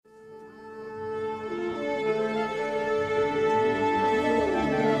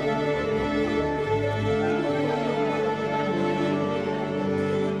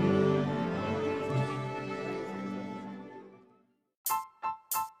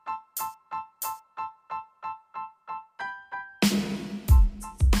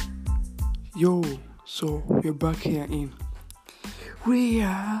Yo, so we're back here in We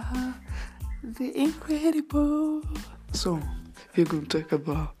Are the Incredible. So we're going to talk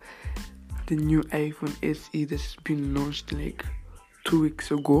about the new iPhone SE that's been launched like 2 weeks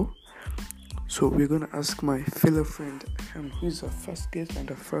ago. So we're going to ask my fellow friend, who's our first guest and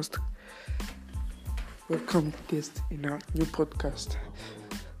the first welcome guest in our new podcast.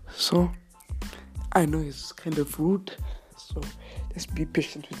 So I know he's kind of rude, so let's be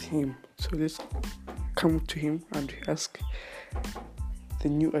patient with him. So let's come to him and ask the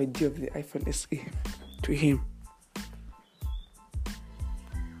new idea of the iPhone SE to him.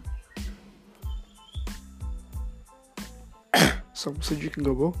 So you can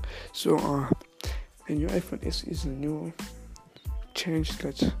go. So the new iPhone SE is a new change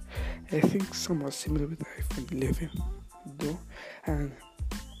that I think somewhat similar with the iPhone 11, though, and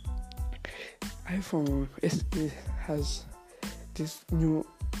iPhone SE has this new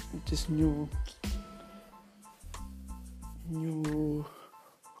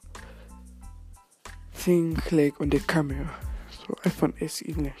thing like on the camera. So iPhone SE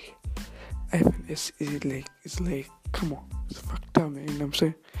is like come on, it's fucked up, man, you know what I'm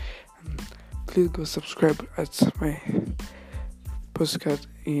saying? Please go subscribe at my podcast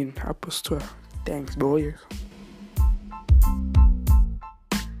in Apple Store. Thanks, boy.